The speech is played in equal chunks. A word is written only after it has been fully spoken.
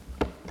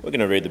We're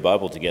going to read the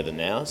Bible together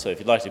now, so if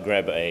you'd like to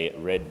grab a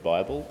red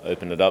Bible,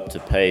 open it up to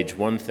page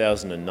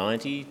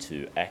 1090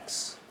 to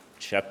Acts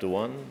chapter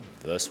 1,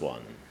 verse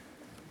 1.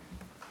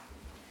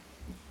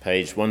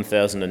 Page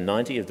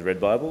 1090 of the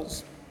red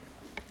Bibles.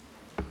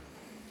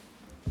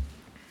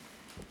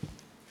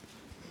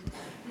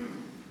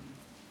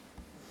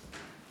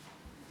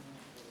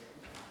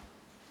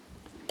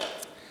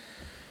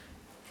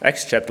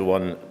 Acts chapter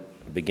 1,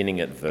 beginning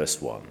at verse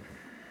 1.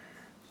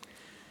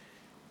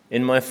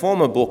 In my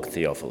former book,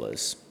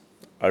 Theophilus,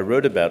 I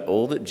wrote about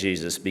all that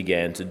Jesus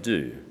began to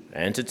do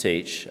and to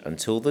teach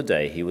until the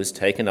day he was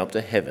taken up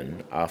to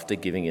heaven after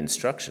giving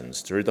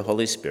instructions through the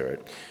Holy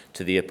Spirit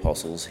to the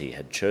apostles he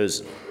had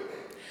chosen.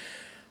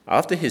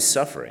 After his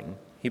suffering,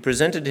 he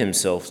presented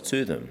himself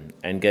to them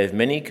and gave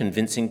many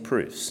convincing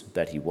proofs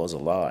that he was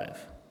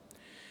alive.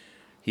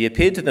 He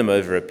appeared to them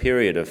over a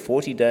period of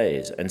 40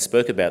 days and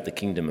spoke about the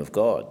kingdom of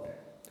God.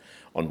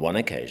 On one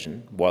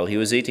occasion, while he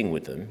was eating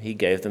with them, he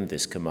gave them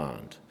this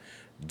command: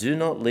 "Do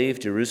not leave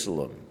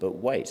Jerusalem, but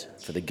wait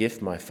for the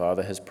gift my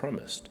Father has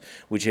promised,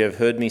 which you have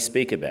heard me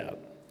speak about.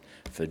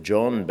 For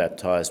John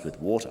baptized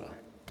with water,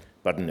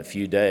 but in a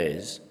few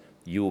days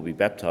you will be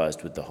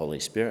baptized with the Holy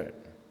Spirit."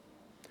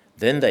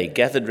 Then they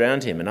gathered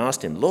round him and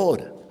asked him,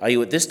 "Lord, are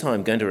you at this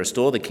time going to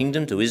restore the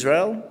kingdom to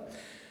Israel?"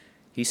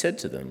 He said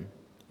to them,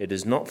 "It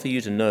is not for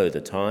you to know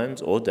the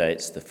times or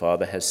dates the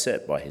Father has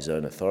set by his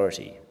own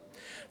authority,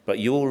 but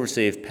you will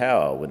receive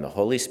power when the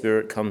Holy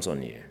Spirit comes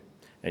on you,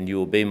 and you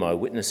will be my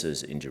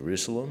witnesses in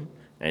Jerusalem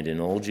and in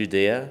all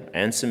Judea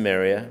and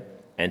Samaria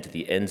and to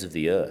the ends of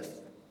the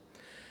earth."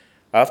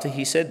 After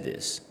he said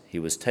this, he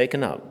was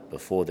taken up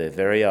before their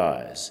very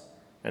eyes,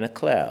 and a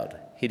cloud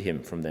hid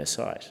him from their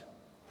sight.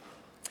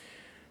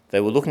 They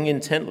were looking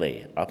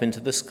intently up into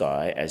the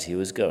sky as he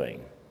was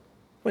going,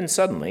 when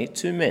suddenly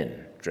 2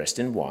 men, dressed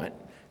in white,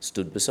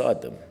 stood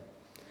beside them.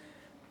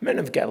 "Men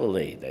of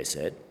Galilee," they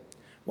said,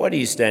 "why do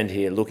you stand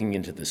here looking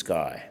into the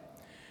sky?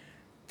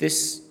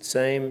 This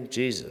same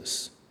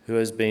Jesus, who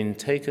has been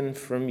taken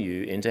from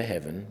you into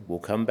heaven, will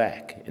come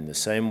back in the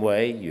same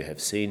way you have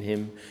seen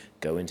him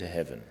go into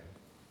heaven."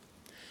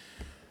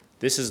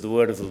 This is the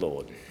word of the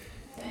Lord.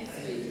 Thanks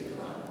be to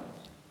God.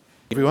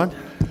 Everyone,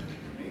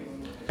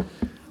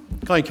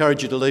 can I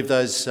encourage you to leave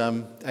those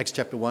Acts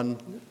chapter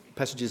 1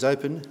 passages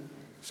open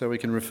so we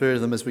can refer to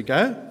them as we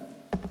go?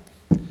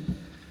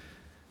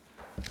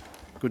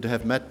 Good to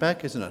have Matt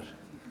back, isn't it?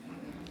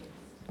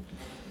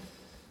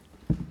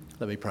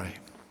 Let me pray.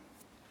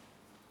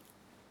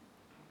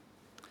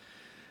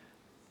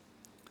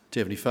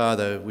 Dear Heavenly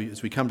Father,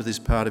 as we come to this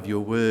part of your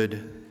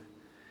word,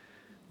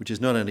 which is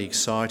not only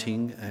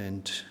exciting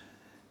and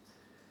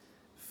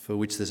for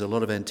which there's a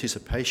lot of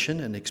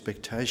anticipation and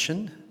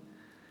expectation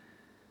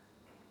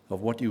of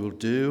what you will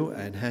do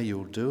and how you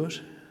will do it,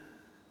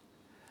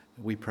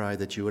 we pray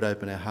that you would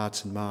open our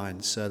hearts and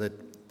minds so that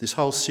this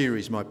whole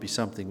series might be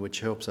something which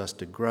helps us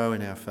to grow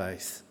in our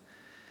faith,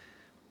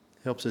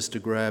 helps us to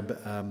grab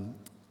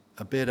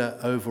a better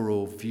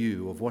overall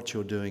view of what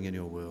you're doing in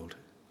your world,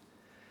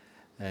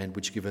 and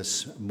which give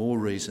us more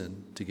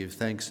reason to give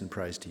thanks and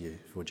praise to you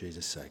for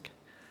Jesus' sake.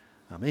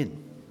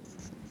 Amen.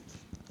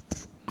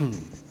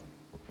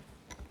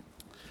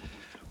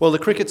 Well, the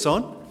cricket's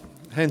on.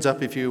 Hands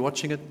up if you were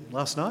watching it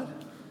last night.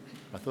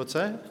 I thought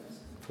so.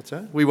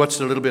 We watched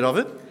a little bit of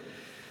it.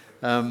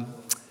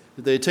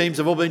 The teams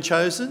have all been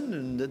chosen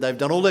and they've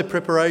done all their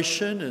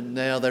preparation, and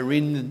now they're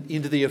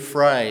into the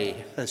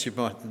affray, as you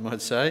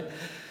might say.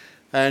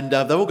 And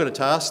they've all got a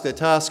task. Their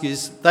task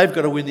is they've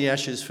got to win the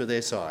Ashes for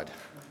their side.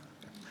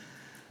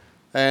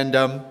 And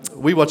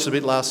we watched a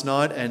bit last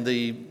night, and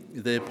the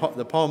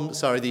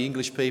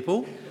English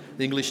people,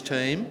 the English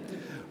team,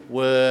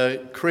 were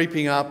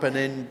creeping up and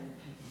then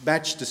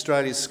matched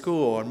Australia's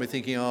score, and we're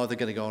thinking, oh, they're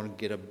going to go on and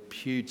get a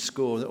huge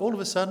score. And all of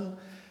a sudden,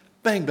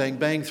 bang, bang,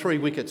 bang, 3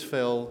 wickets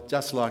fell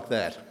just like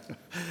that,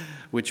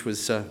 which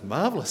was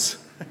marvellous.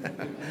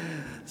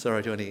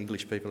 Sorry to any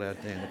English people out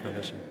there in the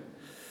profession.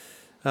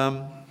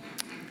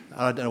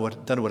 I don't know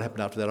what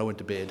happened after that. I went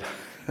to bed,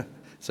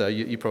 so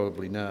you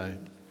probably know.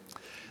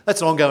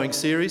 That's an ongoing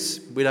series.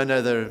 We don't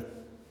know the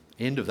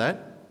end of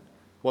that,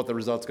 what the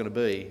result's going to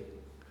be.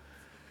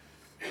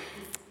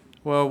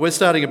 Well, we're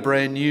starting a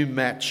brand new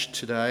match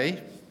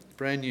today,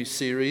 brand new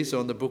series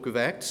on the Book of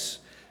Acts.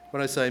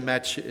 When I say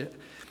match,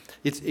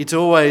 it's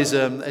always,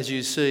 as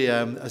you see,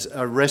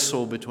 a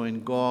wrestle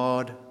between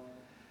God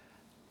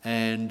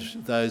and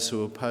those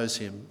who oppose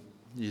him.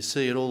 You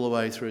see it all the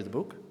way through the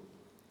book.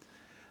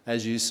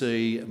 As you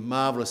see,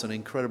 marvellous and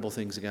incredible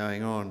things are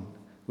going on.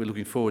 We're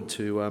looking forward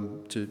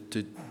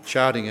to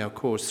charting our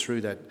course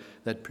through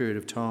that period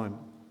of time.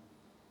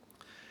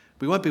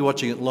 We won't be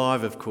watching it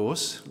live, of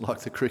course,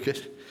 like the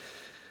cricket,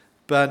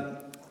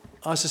 but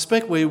I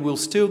suspect we will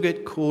still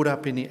get caught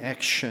up in the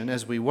action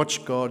as we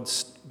watch God,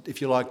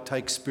 if you like,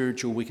 take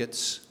spiritual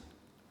wickets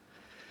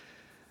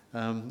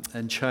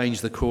and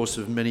change the course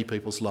of many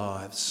people's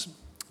lives.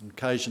 On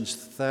occasions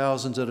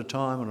thousands at a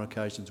time, on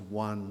occasions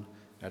one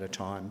at a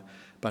time,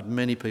 but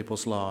many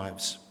people's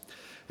lives.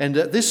 And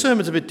this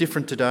sermon's a bit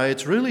different today.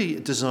 It's really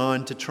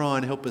designed to try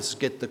and help us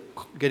get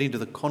into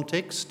the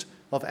context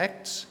of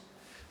Acts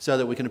so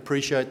that we can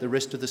appreciate the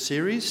rest of the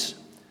series.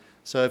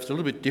 So if it's a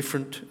little bit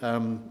different,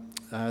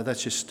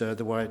 that's just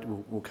the way it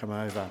will come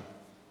over.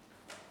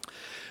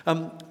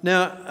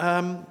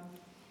 Now,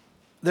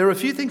 there are a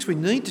few things we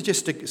need to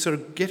just sort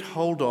of get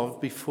hold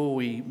of before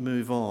we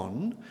move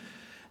on.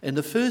 And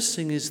the first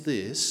thing is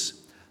this,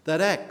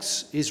 that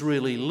Acts is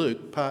really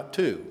Luke part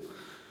 2.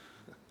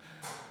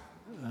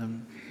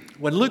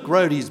 When Luke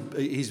wrote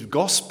his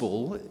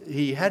gospel,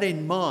 he had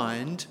in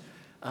mind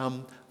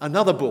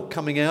another book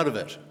coming out of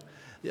it.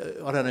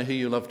 I don't know who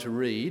you love to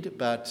read,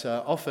 but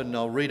often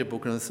I'll read a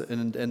book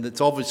and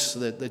it's obvious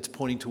that it's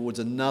pointing towards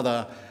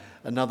another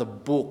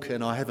book,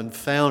 and I haven't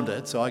found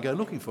it, so I go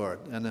looking for it,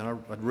 and then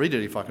I'd read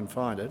it if I can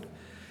find it.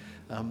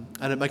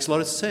 And it makes a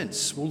lot of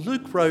sense. Well,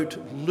 Luke wrote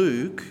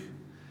Luke,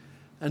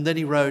 and then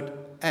he wrote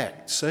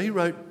Acts. So he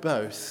wrote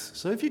both.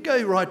 So if you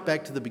go right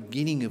back to the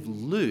beginning of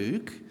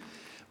Luke,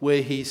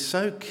 where he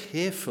so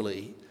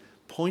carefully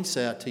points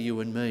out to you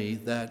and me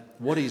that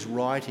what he's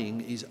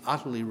writing is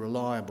utterly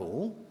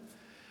reliable,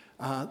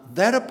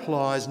 that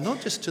applies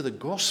not just to the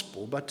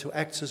gospel, but to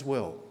Acts as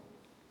well.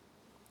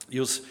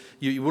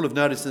 You will have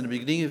noticed in the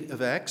beginning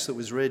of Acts that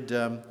was read,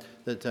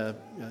 that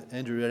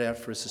Andrew read out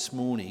for us this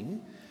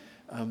morning,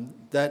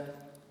 that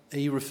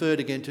he referred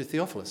again to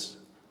Theophilus.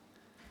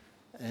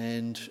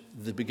 And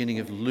the beginning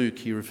of Luke,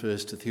 he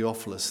refers to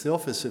Theophilus.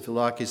 Theophilus, if you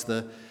like, is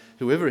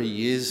whoever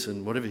he is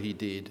and whatever he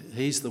did,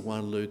 he's the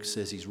one Luke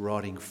says he's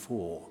writing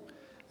for,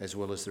 as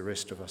well as the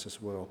rest of us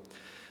as well.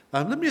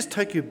 Let me just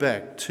take you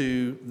back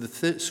to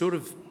the sort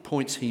of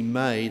points he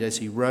made as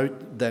he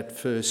wrote that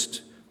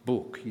first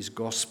book, his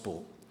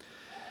gospel.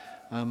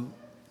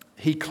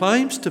 He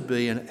claims to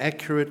be an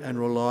accurate and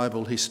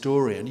reliable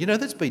historian. You know,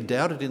 that's been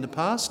doubted in the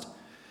past.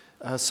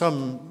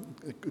 Some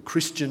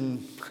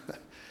Christian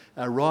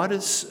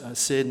writers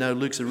said, no,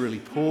 Luke's a really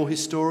poor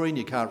historian,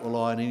 you can't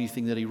rely on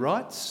anything that he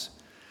writes.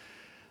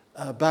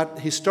 But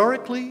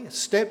historically,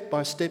 step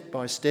by step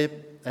by step,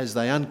 as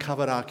they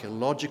uncovered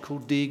archaeological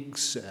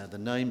digs, the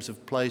names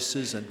of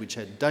places and which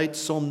had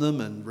dates on them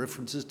and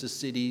references to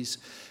cities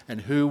and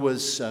who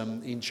was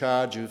in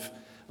charge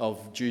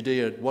of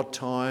Judea at what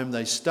time,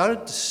 they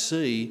started to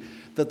see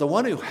that the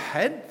one who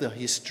had the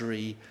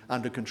history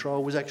under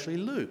control was actually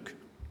Luke.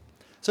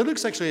 So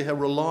Luke's actually a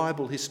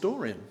reliable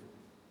historian.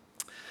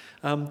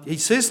 He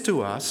says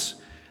to us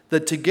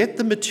that to get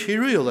the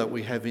material that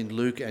we have in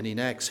Luke and in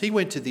Acts, he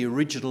went to the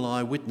original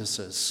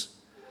eyewitnesses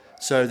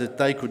so that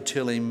they could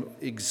tell him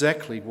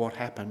exactly what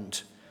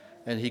happened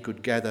and he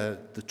could gather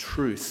the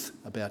truth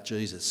about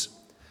Jesus.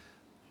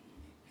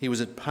 He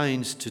was at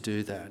pains to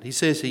do that. He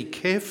says he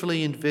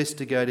carefully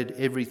investigated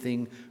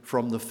everything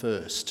from the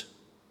first.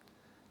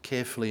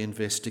 Carefully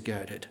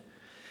investigated.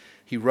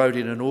 He wrote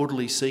in an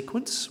orderly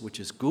sequence, which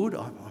is good.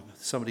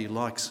 Somebody who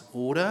likes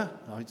order.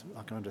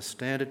 I can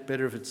understand it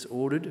better if it's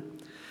ordered.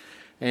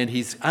 And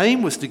his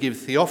aim was to give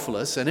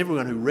Theophilus and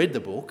everyone who read the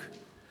book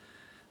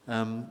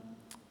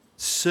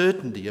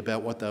certainty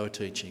about what they were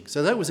teaching.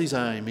 So that was his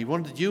aim. He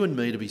wanted you and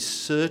me to be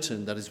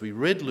certain that as we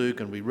read Luke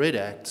and we read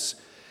Acts,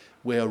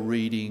 we are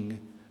reading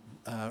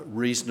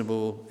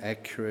reasonable,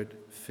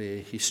 accurate, fair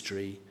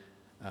history,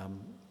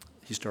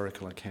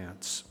 historical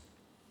accounts.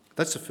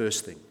 That's the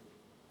first thing.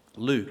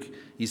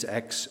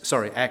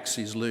 Acts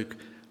is Luke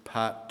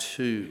part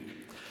 2.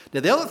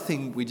 Now the other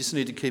thing we just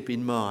need to keep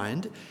in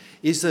mind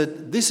is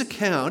that this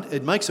account,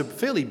 it makes a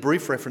fairly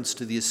brief reference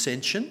to the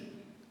ascension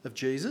of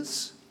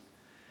Jesus.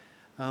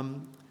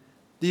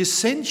 The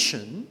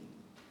ascension,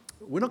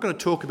 we're not going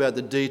to talk about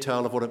the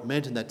detail of what it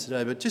meant in that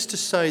today, but just to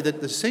say that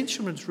the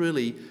ascension was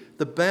really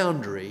the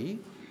boundary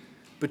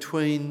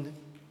between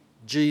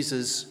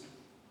Jesus'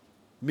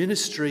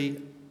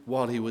 ministry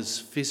while he was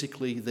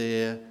physically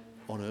there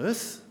on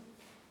earth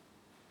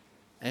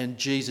and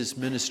Jesus'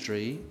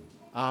 ministry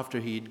after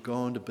he had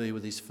gone to be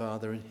with his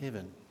Father in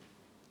heaven.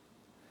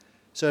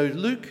 So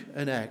Luke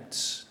and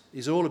Acts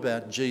is all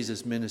about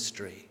Jesus'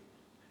 ministry.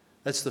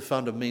 That's the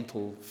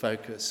fundamental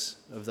focus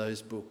of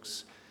those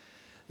books.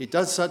 It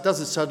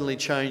doesn't suddenly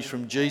change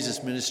from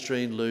Jesus'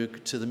 ministry in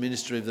Luke to the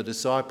ministry of the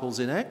disciples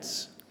in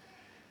Acts.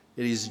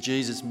 It is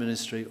Jesus'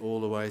 ministry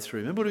all the way through.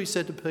 Remember what he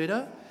said to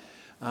Peter?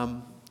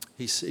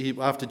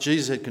 After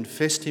Jesus had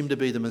confessed him to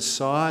be the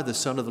Messiah, the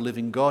Son of the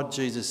living God,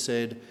 Jesus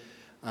said,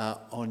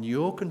 on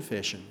your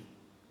confession,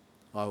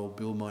 I will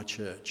build my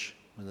church.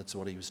 And that's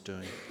what he was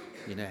doing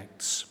in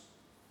Acts.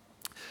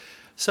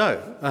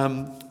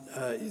 So,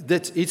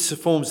 it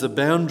forms the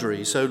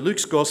boundary. So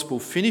Luke's gospel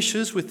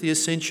finishes with the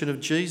ascension of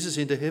Jesus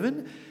into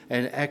heaven,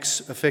 and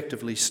Acts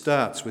effectively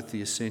starts with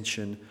the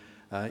ascension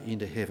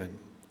into heaven.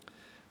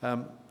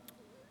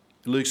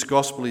 Luke's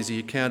gospel is the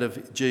account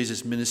of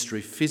Jesus' ministry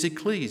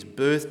physically, his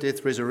birth,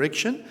 death,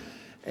 resurrection,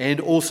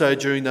 and also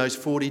during those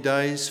 40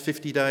 days,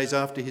 50 days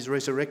after his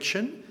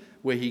resurrection,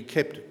 where he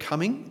kept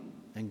coming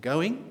and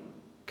going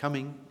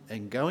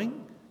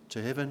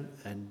to heaven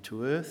and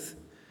to earth.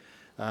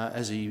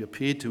 as he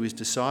appeared to his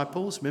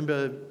disciples.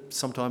 Remember,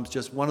 sometimes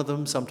just one of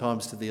them,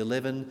 sometimes to the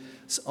 11,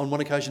 on one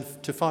occasion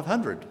to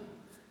 500.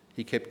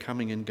 He kept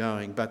coming and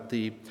going. But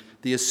the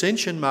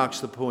ascension marks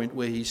the point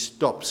where he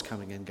stops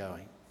coming and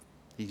going.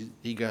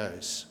 He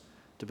goes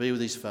to be with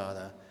his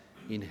Father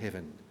in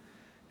heaven.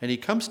 And he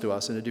comes to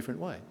us in a different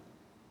way.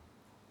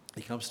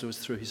 He comes to us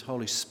through his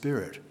Holy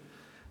Spirit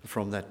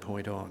from that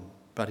point on.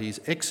 But he's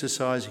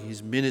exercising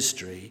his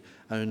ministry,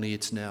 only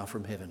it's now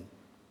from heaven.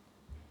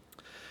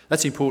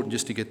 That's important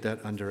just to get that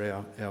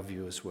under our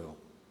view as well.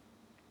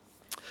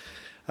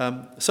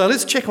 So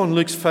let's check on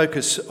Luke's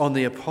focus on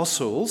the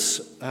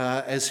apostles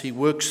as he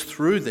works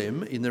through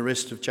them in the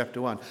rest of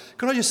chapter 1.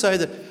 Can I just say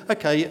that,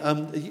 okay,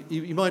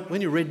 you might,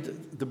 when you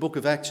read the book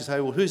of Acts, you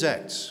say, well, who's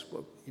Acts?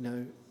 Well,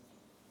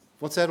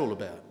 what's that all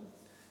about?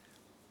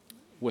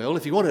 Well,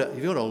 if you want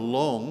a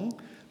long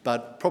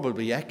but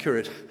probably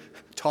accurate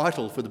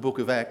title for the book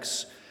of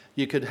Acts,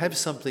 you could have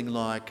something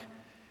like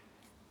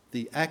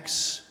the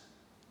Acts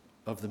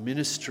of the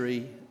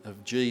ministry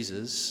of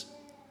Jesus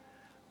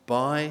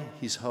by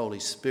his Holy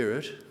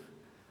Spirit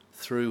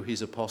through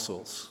his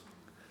apostles.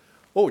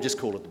 Or just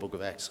call it the book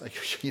of Acts.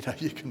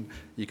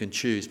 You can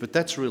choose. But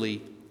that's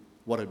really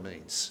what it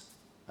means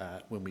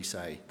when we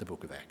say the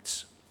book of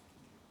Acts.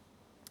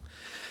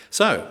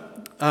 So,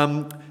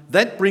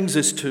 that brings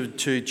us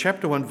to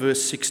chapter 1,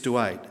 verse 6 to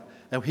 8.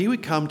 Now here we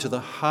come to the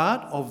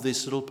heart of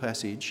this little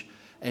passage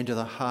and to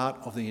the heart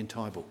of the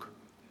entire book.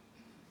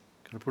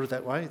 Can I put it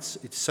that way?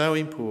 It's so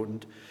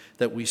important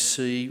that we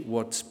see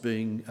what's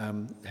being,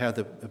 how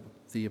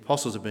the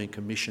apostles are being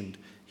commissioned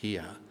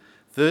here.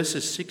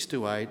 Verses 6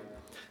 to 8,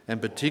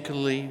 and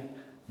particularly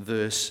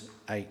verse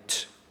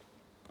 8.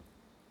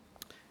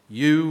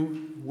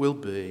 You will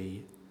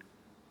be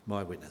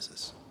my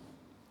witnesses.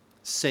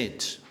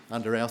 Sent,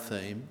 under our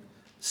theme,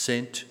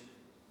 sent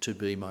to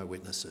be my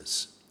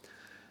witnesses.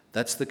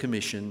 That's the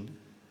commission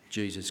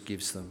Jesus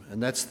gives them,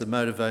 and that's the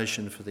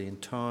motivation for the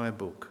entire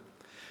book.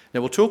 Now,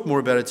 we'll talk more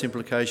about its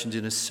implications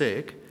in a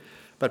sec,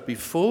 but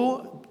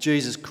before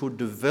Jesus could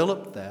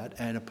develop that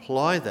and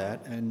apply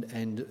that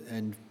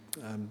and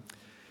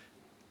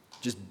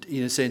just,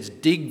 in a sense,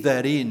 dig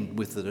that in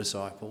with the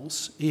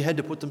disciples, he had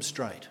to put them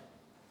straight.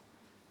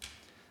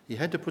 He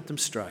had to put them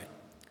straight.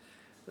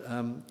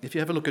 If you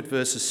have a look at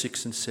verses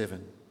 6 and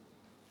 7,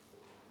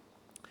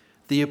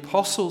 the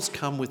apostles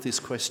come with this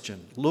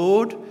question: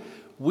 Lord,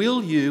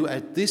 will you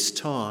at this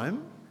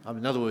time,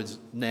 in other words,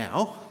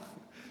 now,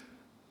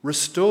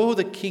 restore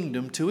the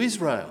kingdom to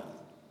Israel?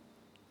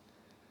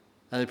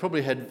 And they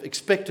probably had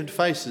expectant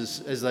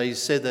faces as they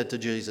said that to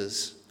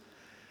Jesus.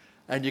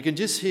 And you can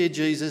just hear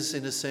Jesus,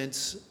 in a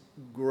sense,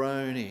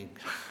 groaning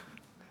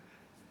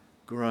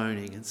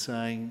and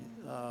saying,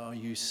 oh,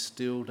 you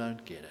still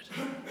don't get it.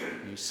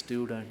 You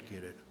still don't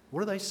get it.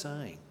 What are they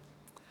saying?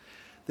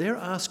 They're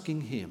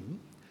asking him,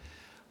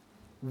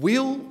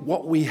 will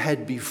what we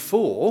had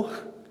before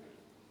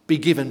be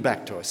given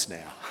back to us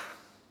now?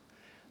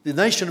 The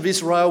nation of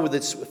Israel, with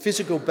its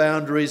physical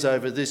boundaries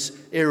over this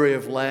area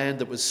of land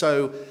that was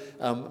so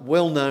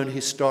well known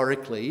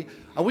historically,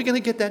 are we going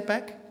to get that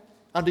back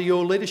under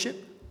your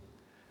leadership?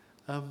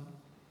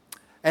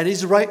 And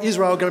is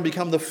Israel going to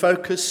become the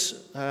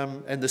focus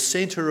and the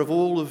centre of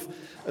all of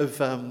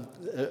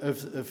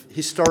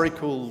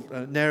historical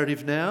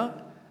narrative now,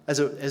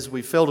 as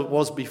we felt it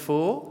was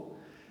before?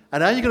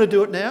 And are you going to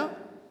do it now?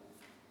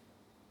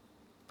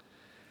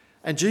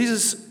 And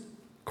Jesus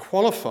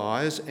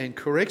qualifies and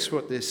corrects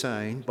what they're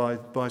saying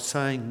by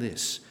saying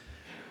this: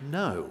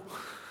 no.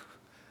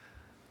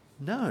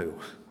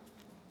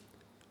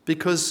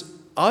 Because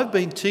I've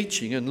been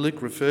teaching, and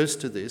Luke refers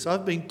to this,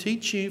 I've been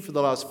teaching you for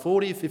the last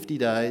 40 or 50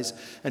 days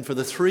and for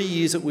the 3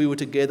 years that we were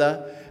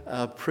together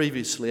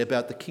previously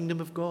about the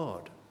kingdom of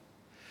God.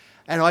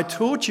 And I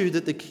taught you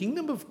that the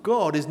kingdom of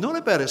God is not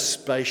about a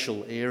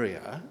spatial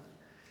area.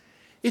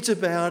 It's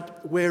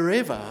about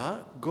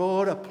wherever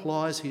God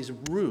applies his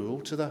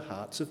rule to the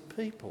hearts of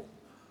people.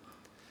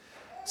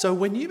 So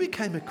when you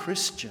became a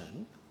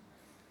Christian,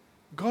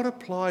 God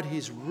applied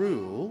his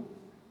rule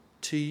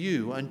to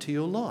you and to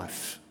your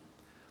life.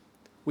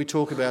 We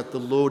talk about the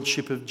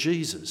lordship of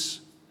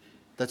Jesus.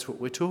 That's what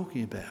we're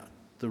talking about.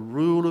 The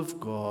rule of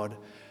God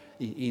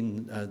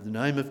in the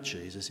name of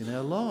Jesus in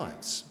our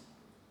lives.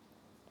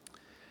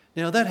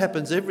 Now that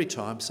happens every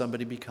time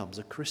somebody becomes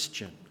a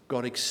Christian.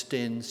 God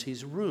extends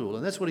his rule,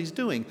 and that's what he's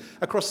doing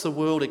across the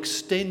world,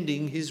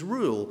 extending his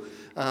rule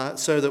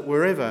so that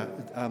wherever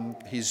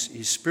his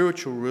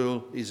spiritual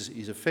rule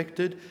is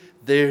affected,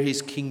 there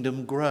his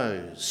kingdom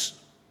grows.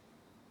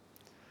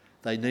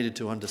 They needed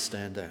to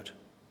understand that.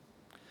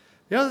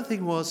 The other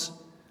thing was,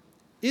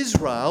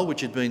 Israel,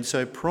 which had been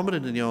so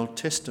prominent in the Old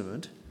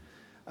Testament,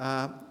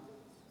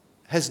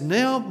 has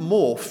now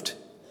morphed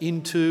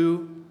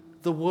into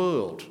the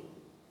world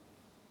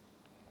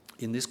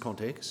in this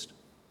context.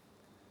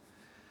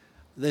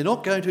 They're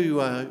not going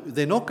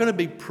to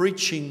be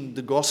preaching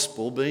the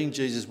gospel, being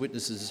Jesus'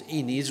 witnesses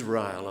in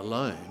Israel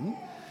alone.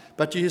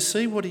 But do you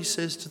see what he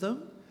says to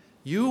them?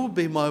 You will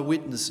be my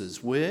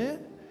witnesses. Where?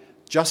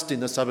 Just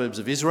in the suburbs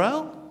of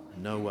Israel?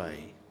 No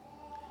way.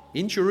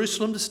 in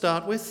Jerusalem to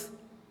start with,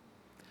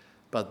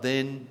 but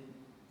then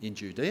in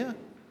Judea,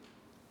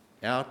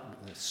 out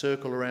a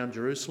circle around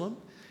Jerusalem,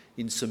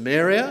 in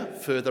Samaria,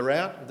 further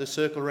out the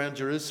circle around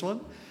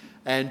Jerusalem,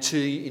 and to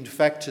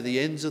the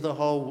ends of the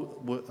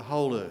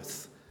whole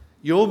earth.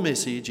 Your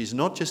message is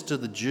not just to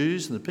the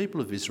Jews and the people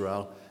of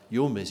Israel,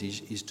 your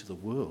message is to the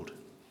world.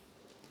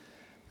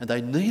 And they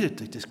needed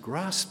to just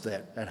grasp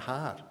that at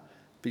heart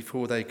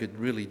before they could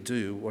really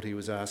do what he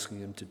was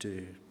asking them to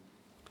do.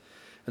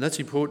 And that's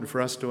important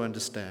for us to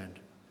understand.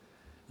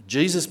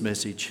 Jesus'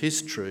 message,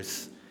 his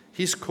truth,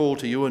 his call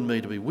to you and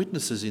me to be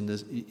witnesses in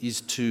this is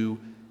to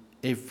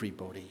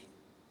everybody.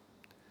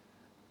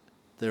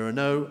 There are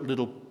no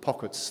little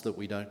pockets that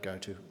we don't go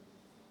to.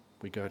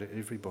 We go to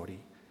everybody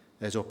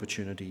as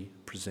opportunity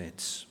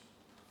presents.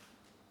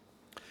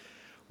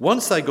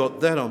 Once they got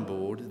that on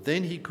board,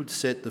 then he could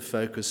set the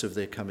focus of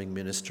their coming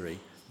ministry.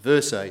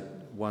 Verse 8,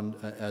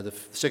 the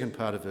second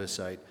part of verse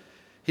 8,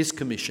 his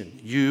commission,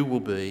 you will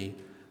be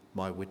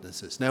my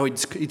witnesses. Now,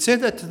 he'd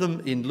said that to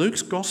them in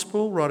Luke's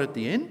Gospel right at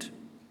the end,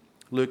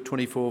 Luke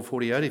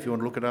 24:48, if you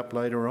want to look it up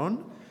later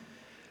on.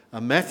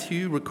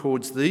 Matthew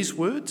records these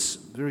words,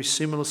 very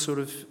similar sort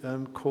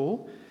of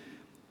call.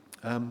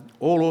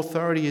 All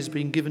authority has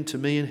been given to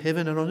me in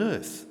heaven and on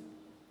earth.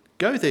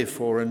 Go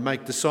therefore and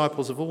make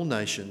disciples of all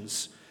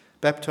nations,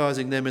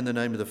 baptising them in the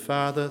name of the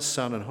Father,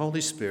 Son and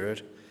Holy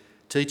Spirit,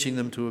 teaching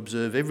them to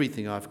observe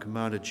everything I've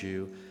commanded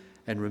you,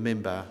 and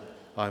remember,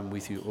 I'm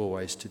with you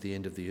always to the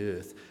end of the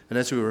earth. And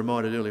as we were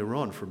reminded earlier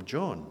on from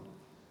John,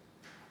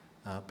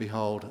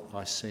 behold,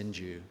 I send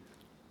you.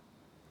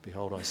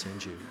 Behold, I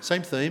send you.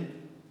 Same theme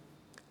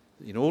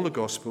in all the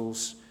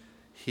Gospels.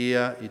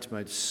 Here it's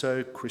made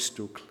so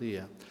crystal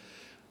clear.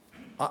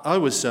 I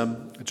was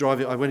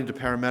driving, I went into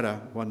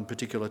Parramatta one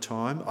particular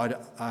time. I'd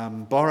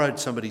borrowed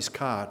somebody's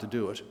car to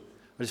do it.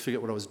 I just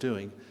forget what I was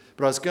doing.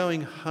 But I was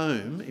going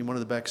home in one of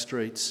the back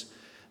streets,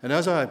 and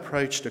as I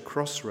approached a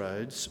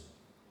crossroads,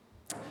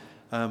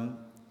 a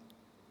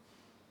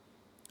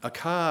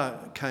car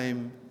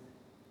came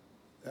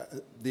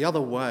the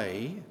other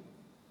way.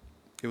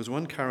 There was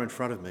one car in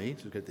front of me,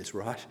 to get this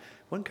right,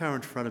 one car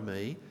in front of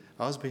me,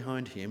 I was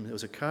behind him, there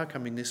was a car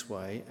coming this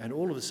way, and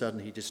all of a sudden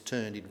he just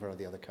turned in front of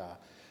the other car.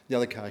 The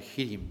other car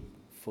hit him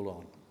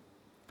full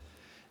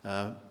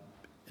on.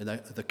 And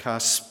the car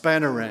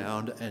span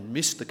around and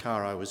missed the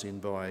car I was in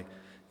by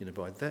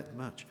about that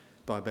much.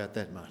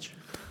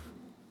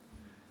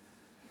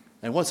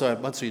 And once the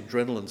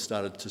adrenaline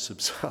started to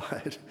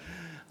subside,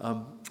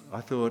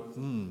 I thought,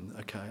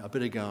 okay, I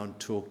better go and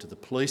talk to the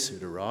police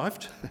who'd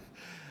arrived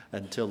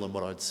and tell them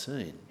what I'd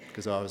seen,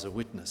 because I was a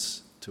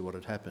witness to what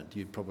had happened.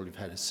 You'd probably have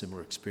had a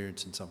similar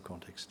experience in some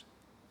context.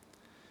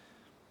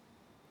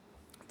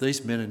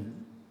 These men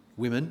and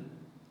women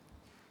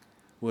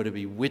were to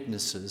be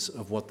witnesses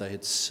of what they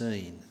had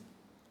seen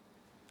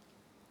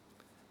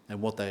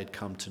and what they had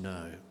come to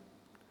know.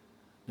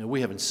 Now,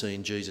 we haven't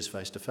seen Jesus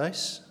face to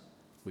face.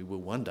 We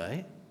will one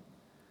day.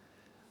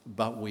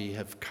 But we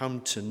have come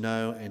to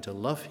know and to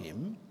love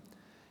him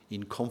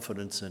in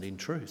confidence and in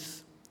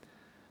truth.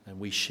 And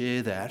we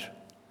share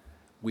that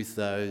with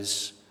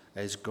those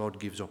as God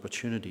gives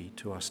opportunity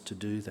to us to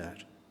do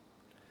that.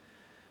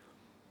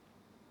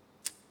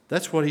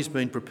 That's what he's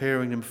been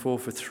preparing them for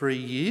 3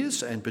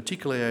 years, and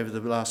particularly over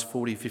the last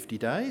 40, 50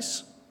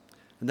 days.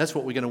 And that's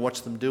what we're going to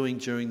watch them doing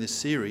during this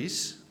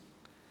series.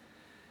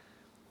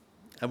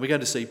 And we're going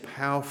to see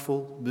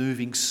powerful,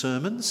 moving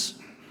sermons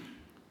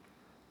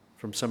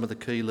from some of the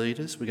key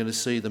leaders. We're going to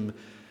see them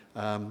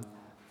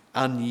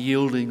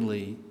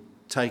unyieldingly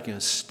taking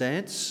a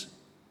stance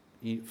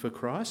for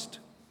Christ.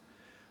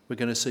 We're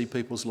going to see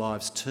people's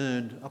lives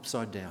turned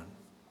upside down.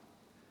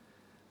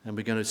 And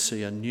we're going to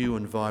see a new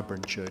and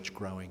vibrant church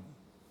growing.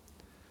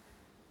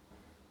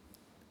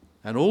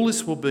 And all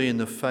this will be in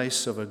the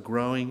face of a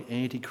growing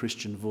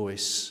anti-Christian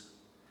voice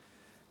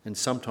and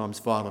sometimes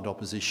violent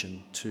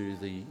opposition to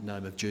the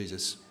name of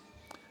Jesus.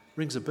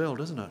 Rings a bell,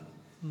 doesn't it?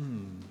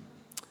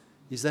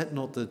 Is that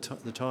not the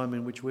time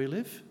in which we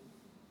live?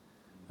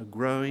 A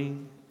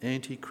growing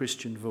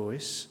anti-Christian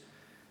voice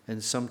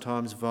and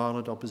sometimes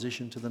violent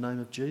opposition to the name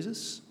of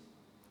Jesus?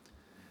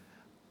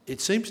 It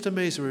seems to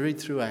me as we read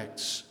through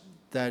Acts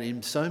that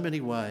in so many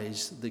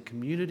ways the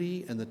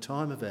community and the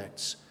time of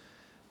Acts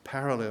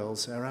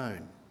parallels our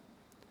own.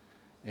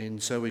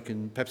 And so we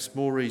can perhaps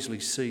more easily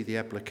see the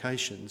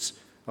applications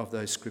of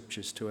those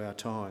scriptures to our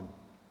time.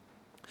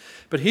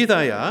 But here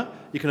they are.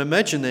 You can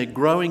imagine their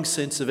growing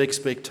sense of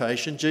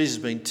expectation. Jesus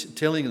has been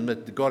telling them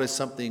that God has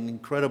something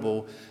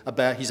incredible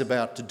he's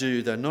about to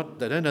do. They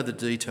don't know the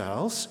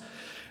details.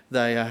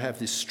 They have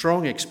this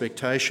strong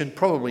expectation,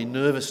 probably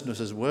nervousness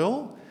as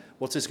well.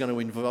 What's this going to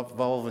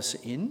involve us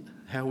in?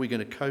 How are we going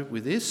to cope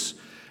with this?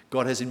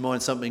 God has in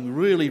mind something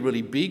really,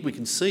 really big. We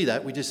can see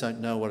that. We just don't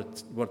know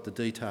what the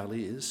detail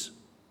is.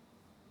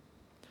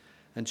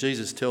 And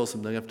Jesus tells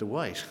them they have to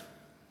wait.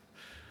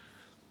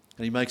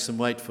 And he makes them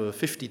wait for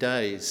 50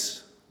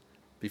 days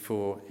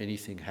before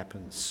anything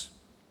happens.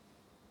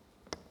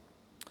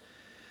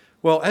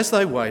 Well, as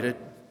they waited,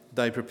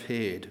 they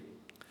prepared.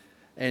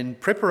 And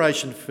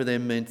preparation for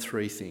them meant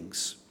three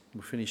things.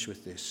 We'll finish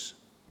with this.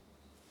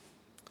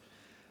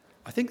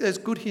 I think there's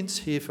good hints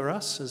here for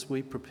us as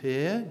we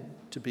prepare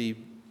to be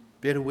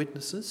better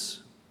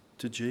witnesses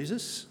to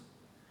Jesus.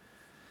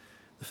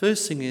 The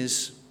first thing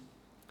is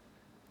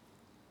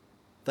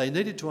they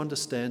needed to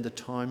understand the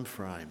time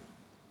frame.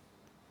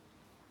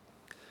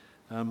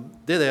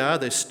 There they are,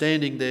 they're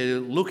standing there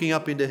looking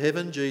up into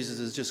heaven. Jesus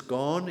has just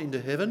gone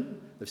into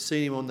heaven. They've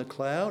seen him on the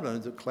cloud,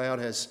 and the cloud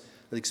has,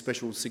 I think,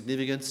 special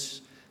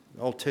significance.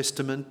 The Old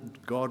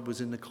Testament, God was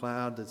in the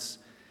cloud.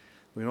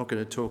 We're not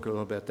going to talk a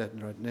lot about that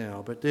right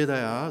now, but there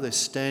they are. They're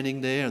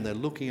standing there and they're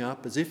looking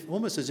up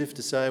almost as if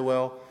to say,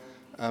 well,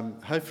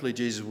 hopefully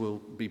Jesus will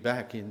be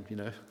back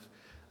in,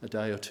 a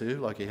day or two,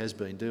 like he has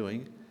been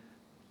doing.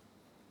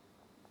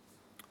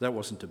 That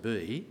wasn't to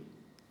be.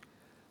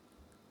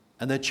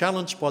 And they're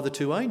challenged by the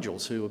two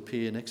angels who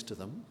appear next to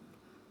them.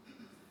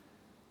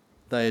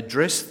 They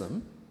address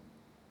them,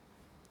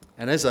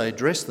 and as they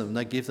address them,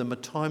 they give them a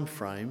time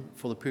frame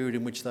for the period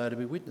in which they are to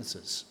be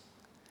witnesses.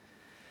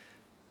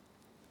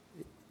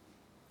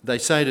 They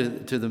say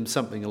to them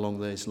something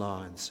along these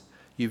lines.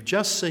 You've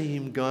just seen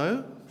him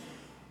go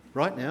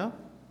right now.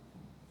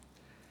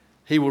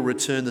 He will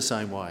return the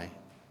same way.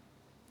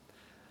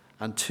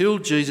 Until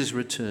Jesus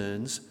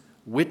returns,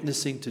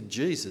 witnessing to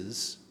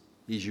Jesus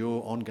is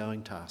your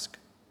ongoing task.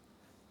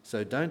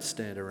 So don't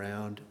stand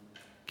around,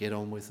 get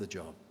on with the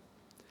job.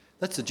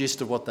 That's the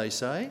gist of what they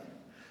say.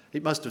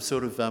 It must have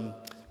sort of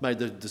made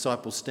the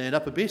disciples stand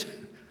up a bit.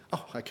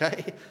 Oh,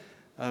 okay.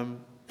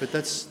 But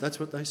that's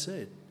what they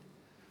said.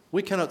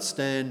 We cannot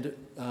stand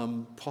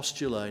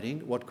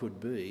postulating what could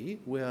be.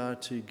 We are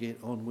to get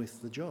on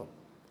with the job.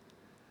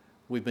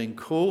 We've been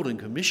called and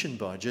commissioned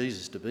by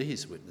Jesus to be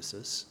his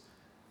witnesses.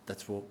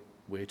 That's what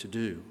we're to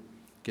do.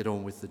 Get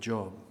on with the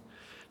job.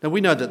 Now, we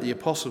know that the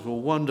apostles were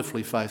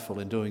wonderfully faithful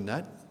in doing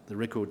that. The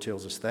record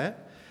tells us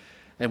that.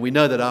 And we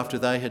know that after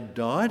they had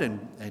died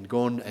and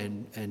gone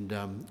and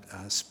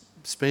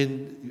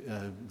spend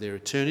their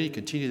eternity,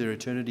 continue their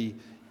eternity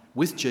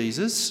with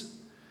Jesus,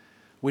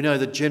 we know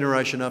that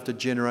generation after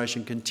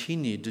generation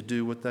continued to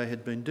do what they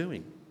had been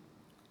doing.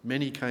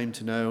 Many came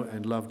to know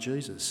and love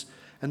Jesus.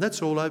 And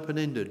that's all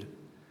open-ended.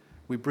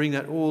 We bring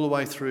that all the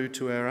way through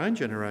to our own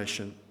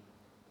generation.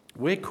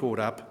 We're caught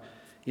up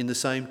in the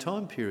same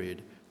time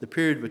period, the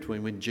period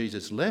between when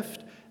Jesus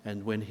left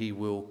and when he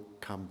will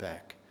come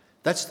back.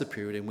 That's the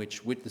period in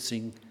which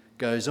witnessing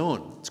goes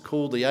on. It's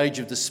called the Age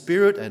of the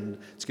Spirit, and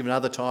it's given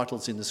other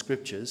titles in the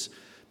Scriptures,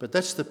 but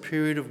that's the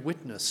period of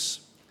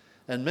witness.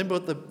 And remember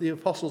what the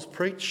apostles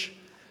preach?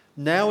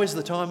 Now is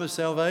the time of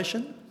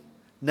salvation.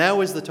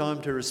 Now is the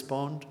time to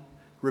respond,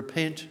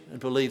 repent and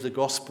believe the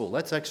gospel.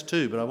 That's Acts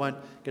 2, but I won't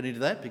get into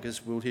that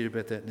because we'll hear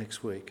about that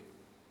next week.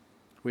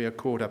 We are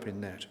caught up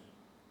in that.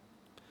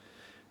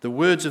 The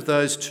words of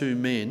those two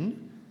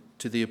men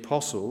to the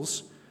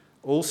apostles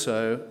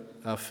also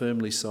are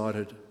firmly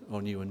sighted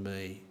on you and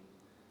me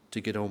to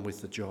get on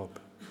with the job.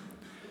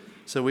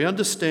 So we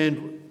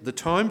understand the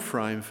time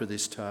frame for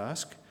this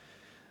task.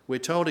 We're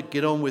told to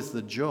get on with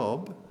the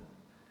job.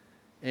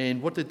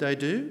 And what did they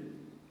do?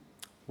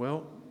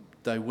 Well,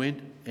 they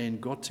went and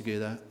got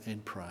together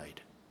and prayed.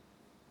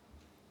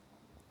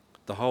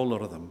 The whole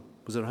lot of them.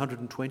 Was it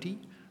 120?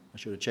 I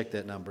should have checked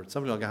that number. It's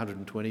something like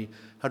 120,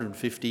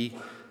 150.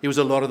 It was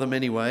a lot of them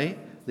anyway.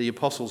 The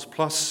apostles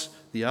plus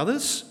the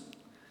others.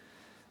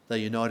 They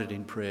united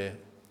in prayer.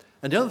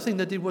 And the other thing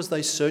they did was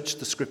they searched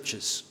the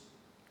Scriptures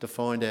to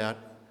find out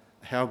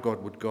how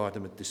God would guide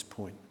them at this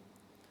point.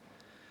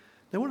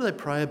 Now, what do they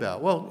pray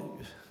about? Well,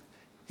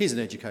 here's an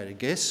educated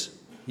guess.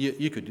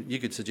 You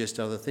could suggest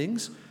other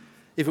things.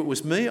 If it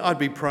was me, I'd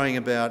be praying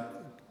about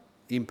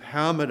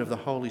empowerment of the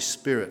Holy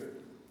Spirit.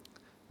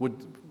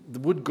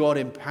 Would God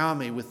empower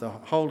me with the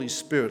Holy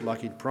Spirit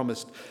like he'd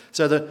promised,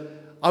 so that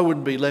I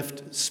wouldn't be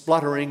left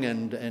spluttering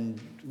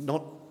and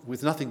not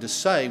with nothing to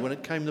say when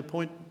it came the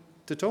point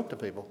to talk to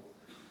people.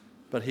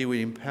 But he would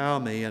empower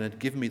me and it'd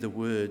give me the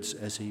words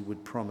as he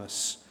would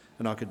promise,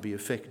 and I could be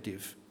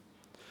effective.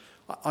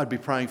 I'd be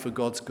praying for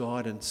God's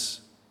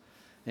guidance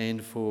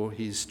and for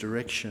his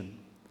direction.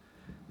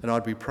 And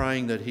I'd be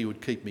praying that he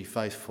would keep me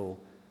faithful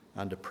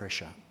under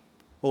pressure.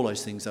 All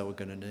those things they were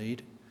going to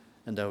need,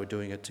 and they were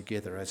doing it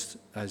together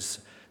as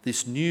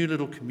this new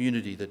little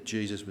community that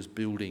Jesus was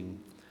building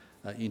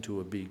into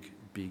a big,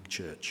 big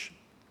church.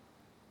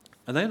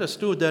 And they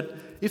understood that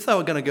if they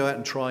were going to go out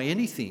and try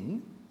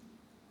anything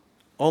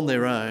on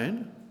their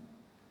own,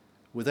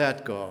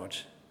 without God,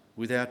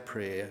 without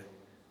prayer,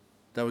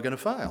 they were going to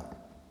fail.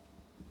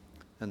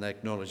 And they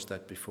acknowledged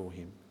that before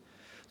him.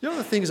 The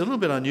other thing is a little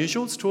bit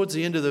unusual. It's towards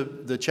the end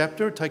of the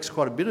chapter. It takes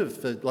quite a bit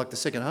of, like the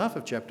second half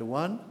of chapter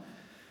 1.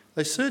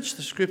 They searched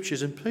the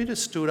Scriptures and Peter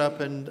stood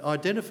up and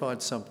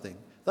identified something.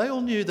 They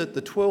all knew that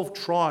the 12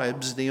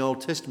 tribes in the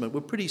Old Testament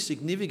were pretty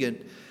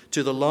significant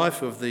to the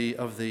life of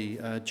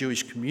the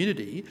Jewish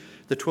community.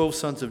 The 12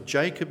 sons of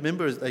Jacob,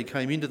 remember, they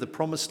came into the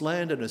promised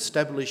land and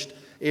established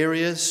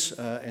areas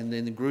and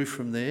then grew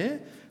from there.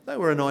 They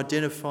were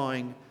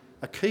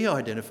a key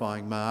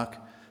identifying mark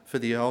for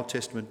the Old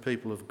Testament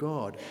people of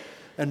God.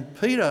 And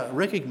Peter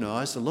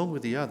recognised, along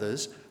with the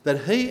others,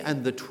 that he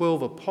and the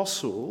 12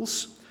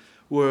 apostles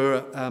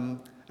were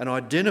an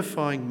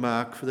identifying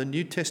mark for the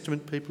New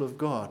Testament people of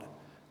God.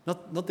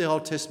 Not the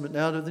Old Testament,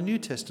 now to the New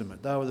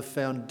Testament. They were the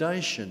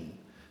foundation.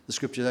 The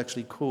Scripture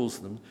actually calls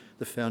them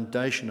the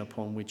foundation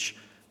upon which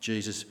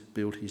Jesus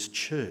built his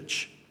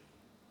church.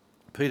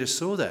 Peter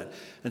saw that.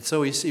 And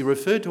so he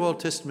referred to Old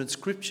Testament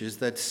Scriptures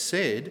that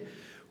said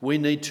we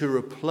need to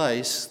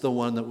replace the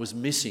one that was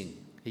missing.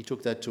 He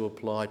took that to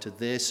apply to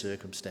their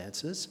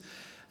circumstances.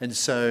 And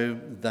so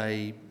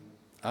they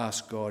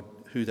asked God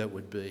who that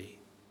would be.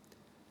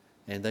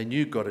 And they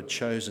knew God had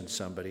chosen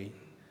somebody.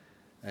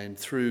 And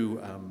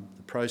through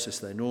the process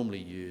they normally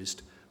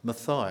used,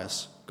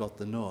 Matthias got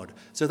the nod.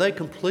 So they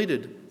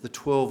completed the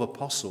 12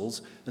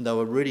 apostles, and they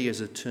were ready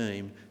as a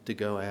team to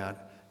go out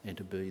and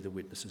to be the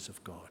witnesses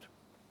of God,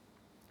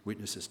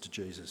 witnesses to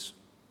Jesus.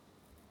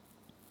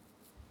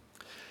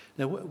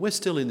 Now, we're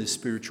still in this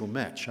spiritual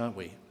match, aren't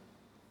we?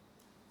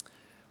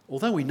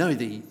 Although we know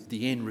the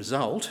end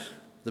result,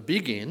 the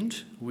big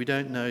end, we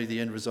don't know the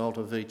end result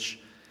of each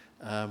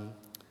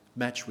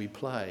match we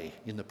play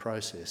in the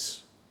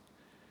process.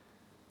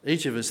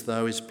 Each of us,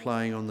 though, is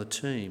playing on the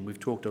team. We've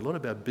talked a lot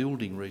about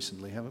building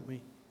recently, haven't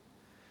we?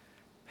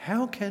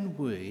 How can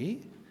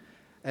we,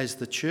 as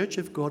the Church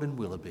of God in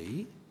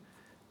Willoughby,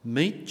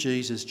 meet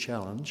Jesus'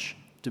 challenge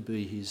to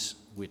be his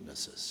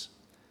witnesses?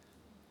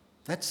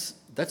 That's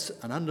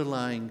an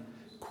underlying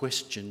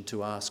question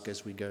to ask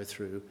as we go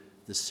through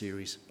the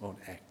series on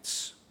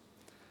Acts.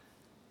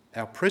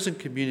 Our present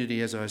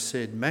community, as I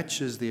said,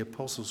 matches the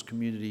apostles'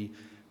 community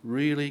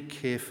really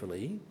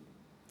carefully.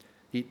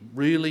 It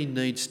really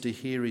needs to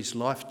hear his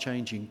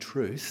life-changing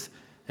truth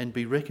and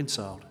be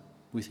reconciled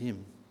with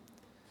him.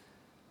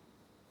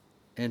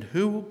 And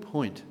who will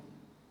point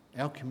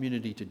our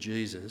community to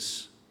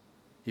Jesus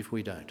if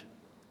we don't?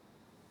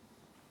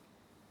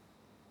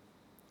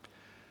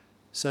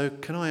 So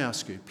can I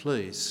ask you,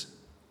 please,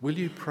 will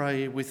you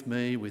pray with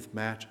me, with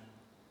Matt,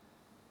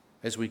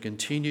 as we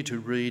continue to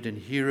read and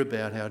hear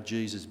about how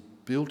Jesus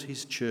built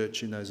his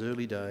church in those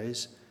early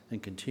days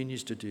and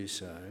continues to do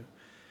so,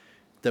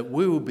 that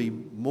we will be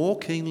more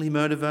keenly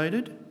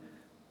motivated,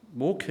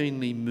 more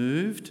keenly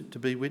moved to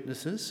be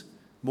witnesses,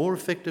 more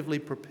effectively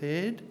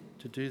prepared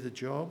to do the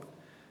job,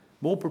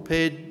 more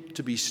prepared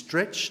to be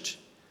stretched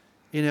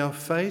in our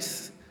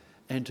faith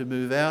and to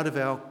move out of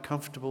our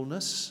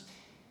comfortableness,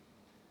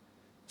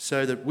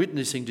 so that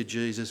witnessing to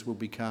Jesus will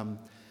become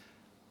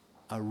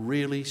a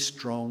really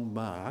strong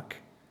mark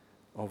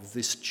of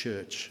this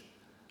church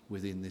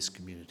within this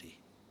community.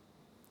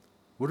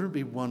 Wouldn't it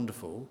be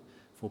wonderful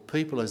for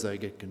people as they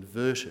get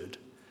converted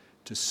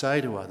to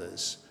say to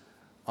others,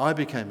 I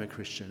became a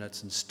Christian at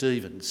St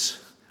Stephen's,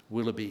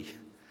 Willoughby.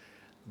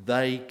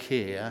 They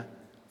care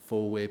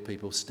for where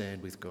people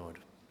stand with God.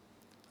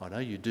 I know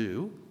you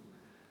do.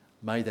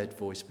 May that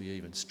voice be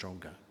even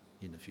stronger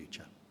in the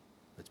future.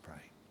 Let's pray.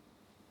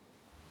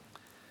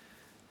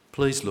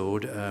 Please,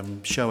 Lord,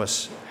 show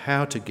us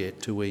how to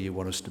get to where you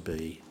want us to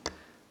be,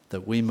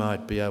 that we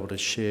might be able to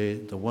share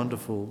the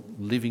wonderful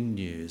living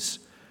news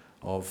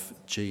of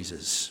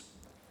Jesus.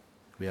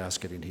 We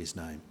ask it in his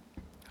name.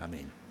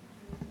 Amen.